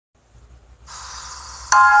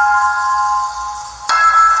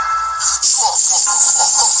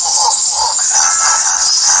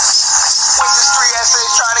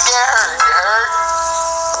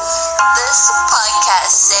that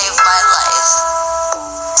saved my life.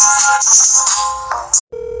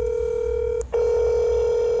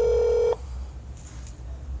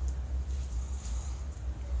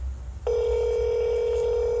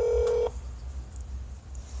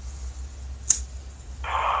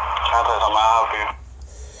 How may I help you?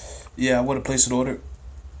 Yeah, I want to place an order. Okay,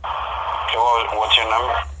 what's your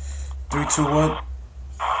number? 321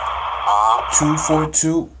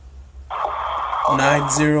 242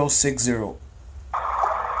 9060. How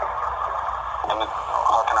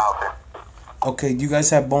can I help you? Okay, do you guys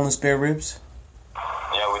have boneless spare ribs?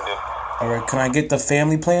 Yeah, we do. Alright, can I get the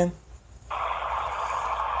family plan?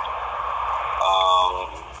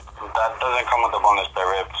 That doesn't come with the bonus spare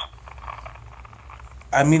ribs.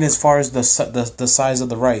 I mean, as far as the size of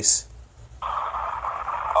the rice.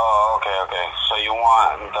 Oh, okay. So you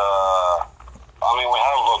want we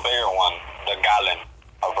have a bigger one, the gallon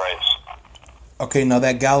of rice. Okay, now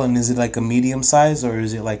that gallon, is it like a medium size, or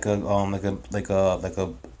is it like a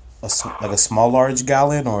small large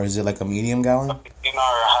gallon, or is it like a medium gallon? You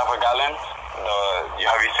know, half a gallon.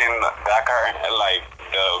 Have you seen that car, like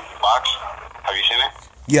the box? Have you seen it?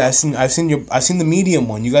 Yeah, I've seen the medium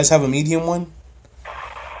one. You guys have a medium one?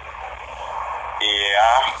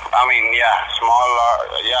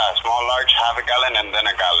 Small, large, half a gallon, and then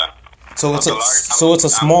a gallon. So it's a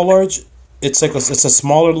small large. It's a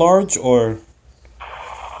smaller large, or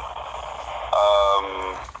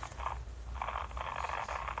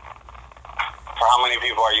for how many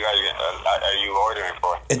people are you ordering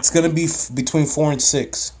for? it's gonna be between 4 and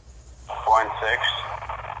 6. 4 and 6.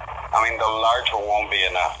 I mean, the large won't be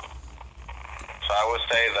enough. So I would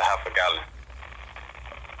say the half a gallon.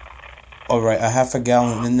 All right, a half a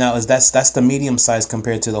gallon. And now that's the medium size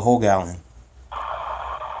compared to the whole gallon.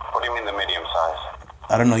 What do you mean the medium size?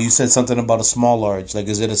 I don't know. You said something about a small large. Like,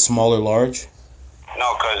 is it a smaller large?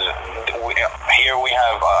 No, because here we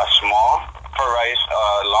have small for rice,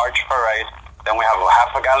 large for rice. Then we have a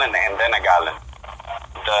half a gallon and then a gallon.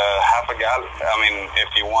 The half a gallon,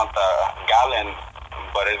 if you want the gallon,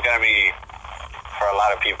 but it's going to be, for a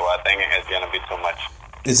lot of people, I think it's going to be too much.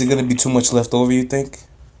 Is it going to be too much left over, you think?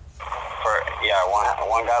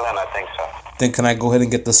 One gallon, I think so. Then can I go ahead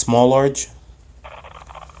and get the small large?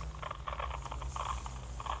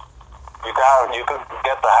 You could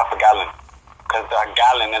get the half a gallon, because the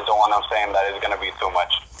gallon is the one I'm saying that is going to be too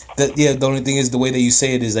much. The only thing is the way that you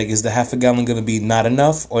say it is like, is the half a gallon going to be not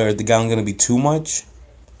enough, or is the gallon going to be too much?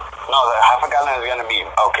 No, the half a gallon is going to be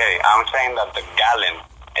okay. I'm saying that the gallon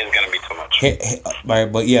is going to be too much.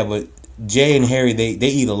 But Jay and Harry, they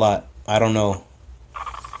eat a lot. I don't know.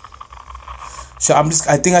 So I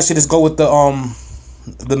think I should just go with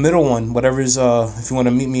the middle one. Whatever's if you want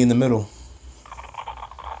to meet me in the middle.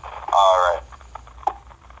 All right.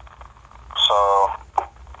 So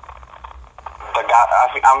I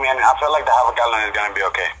feel like the half a gallon is gonna be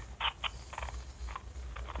okay.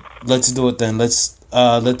 Let's do it then. Let's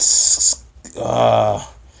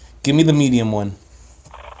give me the medium one.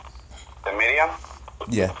 The medium?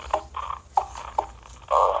 Yeah.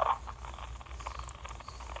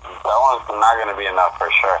 That one's not gonna be enough for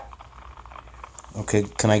sure. Okay,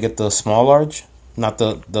 can I get the small large? Not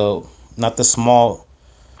the small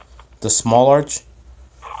large?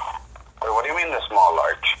 Wait, what do you mean the small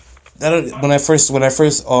large? When I first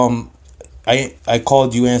I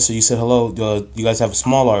called you, answered, you said hello, you guys have a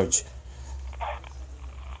small large.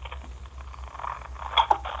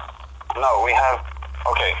 No, we have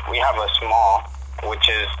a small, which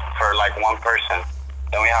is for like one person.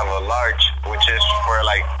 Then we have a large, which is for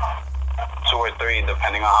like 2 or 3,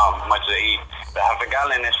 depending on how much they eat. The half a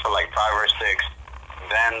gallon is for like 5 or 6.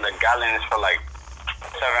 Then the gallon is for like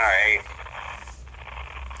 7 or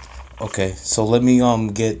 8. Okay, so let me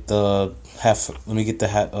get the half. Let me get the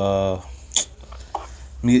half.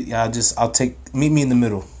 Meet me in the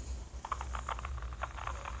middle.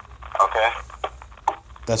 Okay.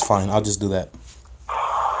 That's fine. I'll just do that.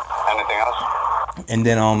 Anything else? And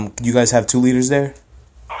then you guys have 2 liters there?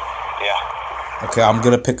 Yeah. Okay, I'm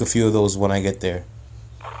gonna pick a few of those when I get there.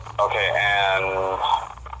 Okay, and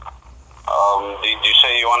did you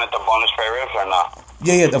say you wanted the bonus spare ribs or not?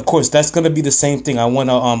 Yeah, of course. That's gonna be the same thing. I want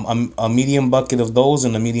a medium bucket of those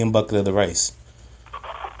and a medium bucket of the rice.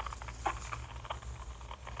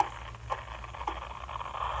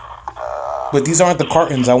 But these aren't the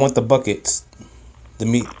cartons. I want the buckets.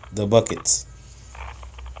 The buckets.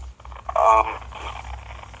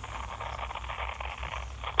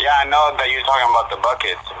 Yeah, I know that you're talking about the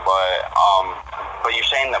buckets, but you're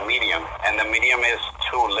saying the medium, and the medium is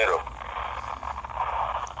too little.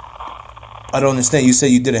 I don't understand. You said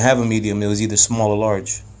you didn't have a medium. It was either small or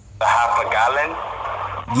large. The half a gallon?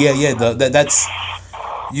 Yeah. That's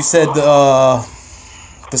You said the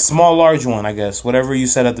small large one, I guess. Whatever you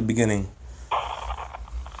said at the beginning.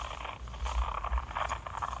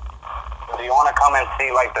 Do you want to come and see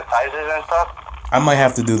like the sizes and stuff? I might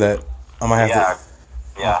have to do that. I might have to.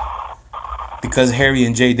 Yeah. Because Harry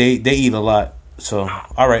and Jay, they eat a lot. So,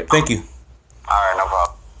 all right. Thank you. All right, no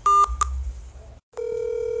problem.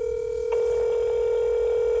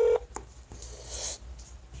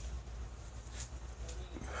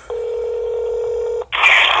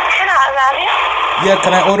 Yeah,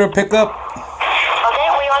 can I order pickup? Okay,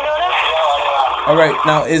 what you want to order? All right.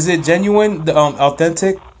 Now, is it genuine? The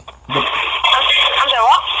authentic? I'm sorry,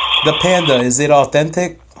 what? The panda, is it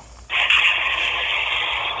authentic? This is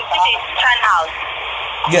Chan House.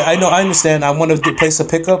 Yeah, I know. I understand. I want to place a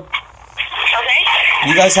pickup. Okay?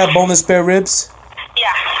 You guys have boneless spare ribs?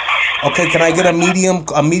 Yeah. Okay, can I get a medium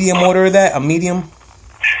order of that? A medium?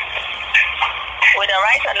 With the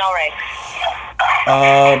rice or no rice?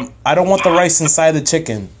 I don't want the rice inside the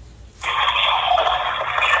chicken.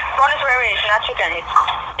 Bonus spare ribs, not chicken.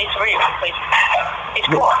 It's ribs. It's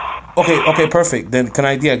pork. Okay, perfect. Then can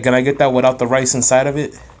I get that without the rice inside of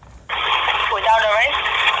it? Without the rice?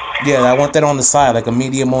 Yeah, I want that on the side, like a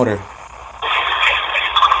medium order. We have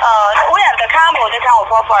the combo. They come with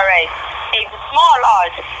pork rice. It's small,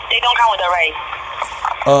 large. They don't come with the rice.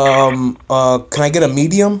 Can I get a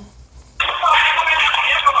medium?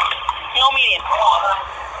 No medium.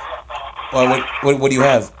 What do you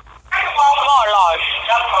have? Small, large.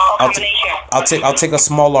 Or combination. I'll take a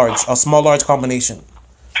small large combination.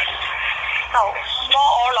 No,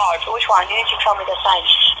 small or large. Which one? You need to tell me the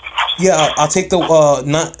size. Yeah, I'll take the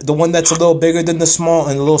not the one that's a little bigger than the small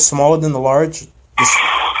and a little smaller than the large.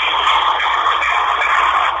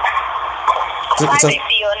 $5.50 or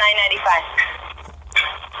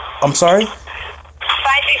 $9.95. I'm sorry?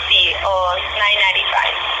 $5.50 or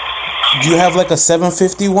 $9.95. Do you have like a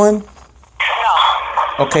 750 one? No.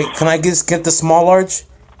 Okay, can I get the small large?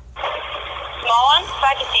 Small one?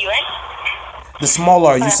 $5.50, right? The small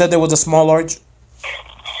large. You said there was a small large?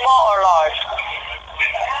 Small or large?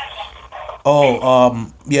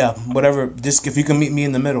 Oh, yeah, whatever. Just if you can meet me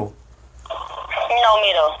in the middle. No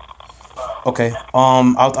middle. Okay.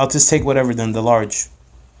 I'll just take whatever then, the large.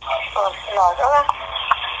 Oh, large. Okay.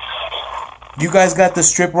 You guys got the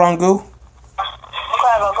strip rangoon? Okay,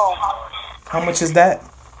 go. How much is that? $3.75.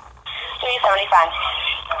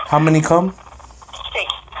 How many come? 6.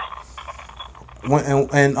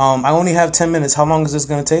 And I only have 10 minutes. How long is this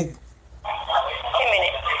gonna take? 10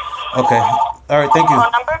 minutes. Okay. All right. Thank you.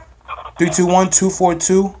 Phone number?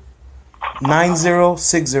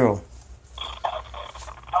 321-242-9060.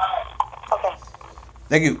 Okay.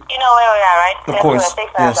 Thank you. You know where we are, right? Of course.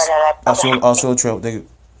 Yes. I'll show a trail. Thank you.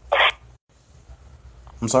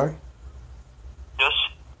 I'm sorry? Yes.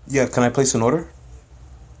 Yeah, can I place an order?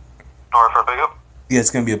 Order for pickup? Yeah,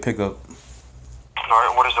 it's gonna be a pickup.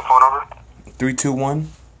 Alright, what is the phone number?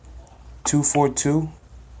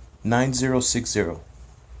 321-242-9060.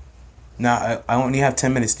 Now, I only have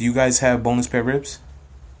 10 minutes. Do you guys have boneless spare ribs?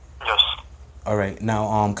 Yes. All right.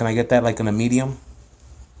 Now, can I get that like in a medium?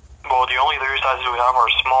 Well, the only three sizes we have are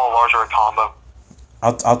small, large, or a combo.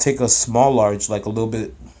 I'll take a small large, like a little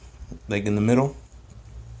bit, like in the middle.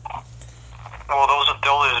 Well, those are the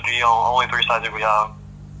only three sizes we have.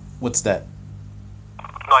 What's that?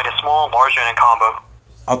 Like a small, large, and a combo.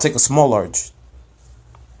 I'll take a small large.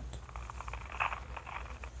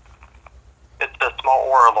 It's a small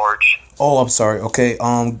or a large. Oh, I'm sorry. Okay.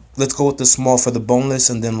 Let's go with the small for the boneless,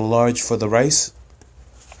 and then the large for the rice.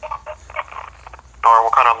 Or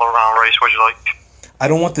what kind of rice would you like? I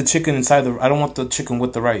don't want the chicken inside the. I don't want the chicken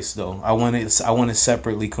with the rice though. I want it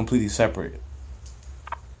separately, completely separate.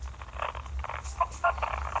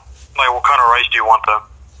 Like what kind of rice do you want though?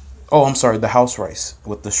 Oh, I'm sorry. The house rice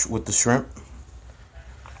with the shrimp.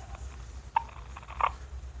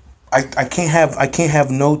 I can't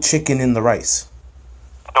have no chicken in the rice.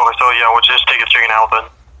 Okay, so yeah, we'll just take the chicken out then.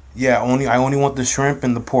 Yeah, I only want the shrimp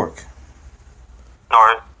and the pork.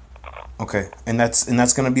 Alright. Okay, and that's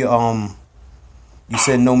gonna be you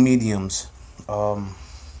said no mediums. All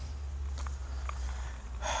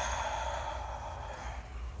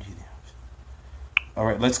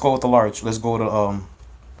right, let's go with the large. Let's go to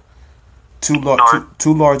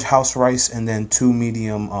two large house rice and then 2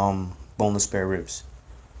 medium boneless spare ribs.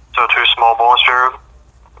 So 2 small boneless spare ribs?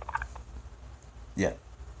 Yeah.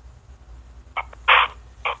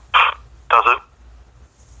 Does it?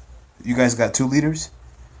 You guys got 2 liters?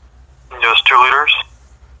 Just 2 liters?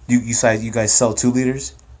 You guys sell 2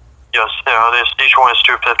 liters? Yes, yeah, each one is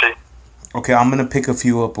 $2.50. Okay, I'm gonna pick a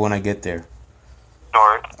few up when I get there.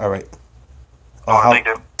 Alright. All right. Alright, thank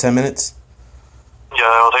you. 10 minutes?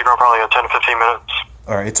 Yeah, it'll take around probably 10 to 15 minutes.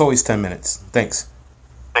 All right, it's always 10 minutes. Thanks.